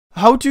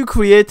how to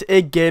create a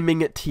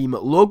gaming team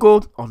logo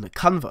on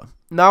Canva.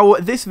 Now,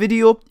 this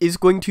video is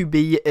going to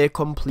be a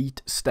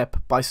complete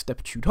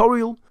step-by-step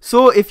tutorial,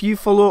 so if you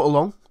follow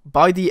along,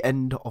 by the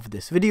end of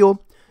this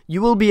video,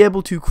 you will be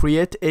able to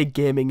create a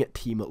gaming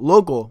team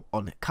logo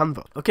on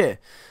Canva. Okay,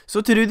 so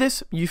to do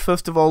this, you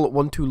first of all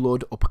want to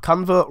load up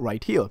Canva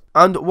right here.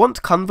 And once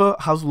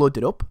Canva has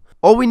loaded up,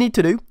 all we need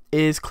to do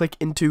is click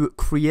into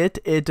Create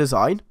a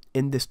Design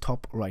in this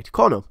top right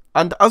corner.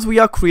 And as we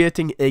are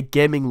creating a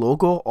gaming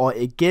logo, or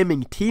a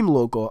gaming team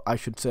logo, I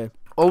should say,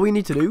 all we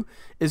need to do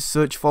is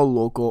search for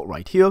logo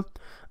right here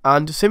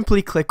and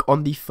simply click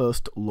on the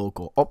first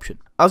logo option.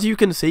 As you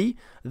can see,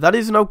 that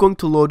is now going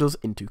to load us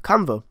into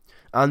Canva.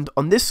 And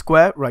on this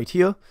square right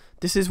here,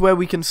 this is where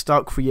we can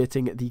start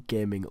creating the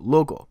gaming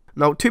logo.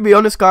 Now, to be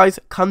honest guys,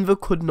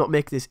 Canva could not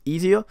make this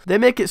easier. They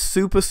make it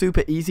super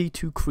easy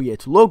to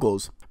create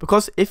logos.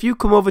 Because if you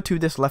come over to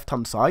this left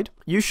hand side,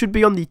 you should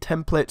be on the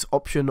templates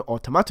option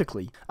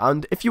automatically.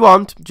 And if you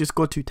aren't, just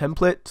go to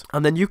templates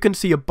and then you can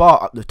see a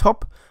bar at the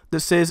top that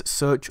says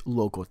search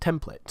logo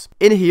templates.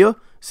 In here,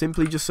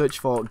 simply just search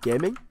for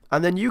gaming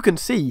and then you can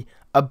see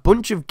a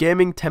bunch of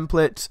gaming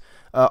templates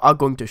are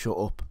going to show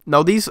up.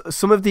 Now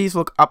some of these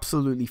look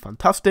absolutely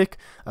fantastic,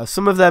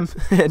 some of them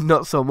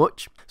not so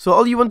much. So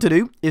all you want to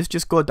do is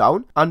just go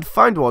down and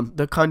find one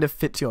that kind of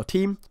fits your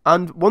team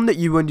and one that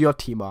you and your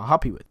team are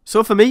happy with.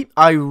 So for me,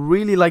 I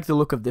really like the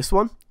look of this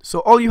one. So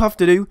all you have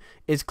to do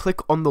is click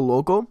on the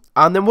logo,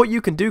 and then what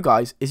you can do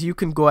guys is you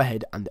can go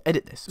ahead and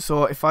edit this.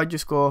 So if I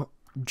just go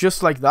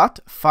just like that,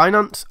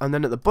 finance, and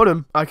then at the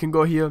bottom I can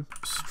go here,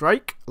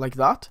 strike, like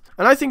that,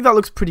 and I think that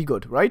looks pretty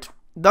good, right?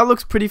 That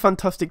looks pretty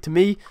fantastic to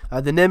me,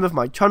 the name of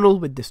my channel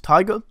with this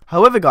tiger.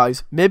 However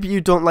guys, maybe you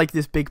don't like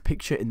this big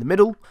picture in the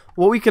middle.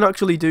 What we can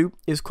actually do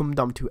is come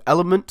down to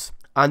elements,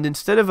 and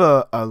instead of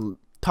a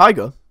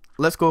tiger,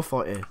 let's go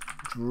for a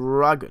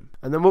dragon.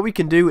 And then what we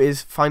can do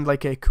is find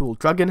like a cool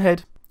dragon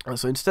head.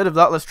 So instead of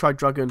that, let's try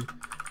dragon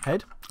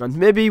head, and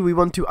maybe we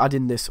want to add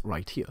in this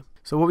right here.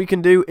 So what we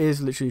can do is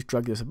literally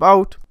drag this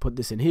about, put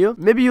this in here.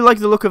 Maybe you like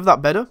the look of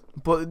that better,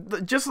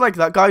 but just like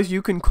that guys,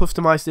 you can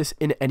customize this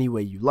in any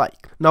way you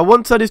like. Now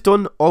once that is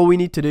done, all we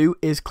need to do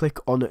is click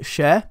on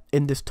share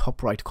in this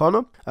top right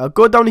corner.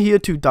 Go down here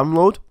to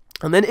download,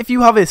 and then if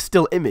you have a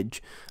still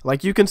image,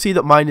 like you can see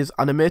that mine is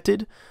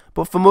animated,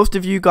 but for most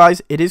of you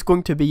guys, it is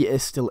going to be a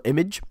still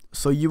image,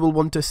 so you will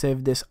want to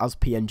save this as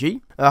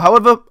PNG.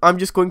 However, I'm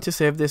just going to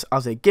save this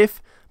as a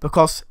GIF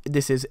because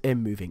this is a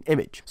moving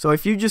image. So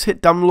if you just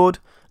hit download,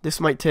 this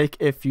might take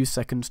a few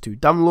seconds to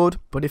download,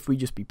 but if we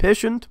just be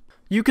patient,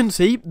 you can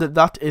see that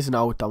that is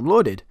now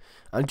downloaded.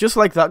 And just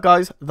like that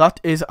guys, that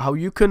is how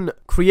you can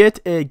create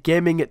a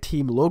gaming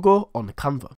team logo on Canva.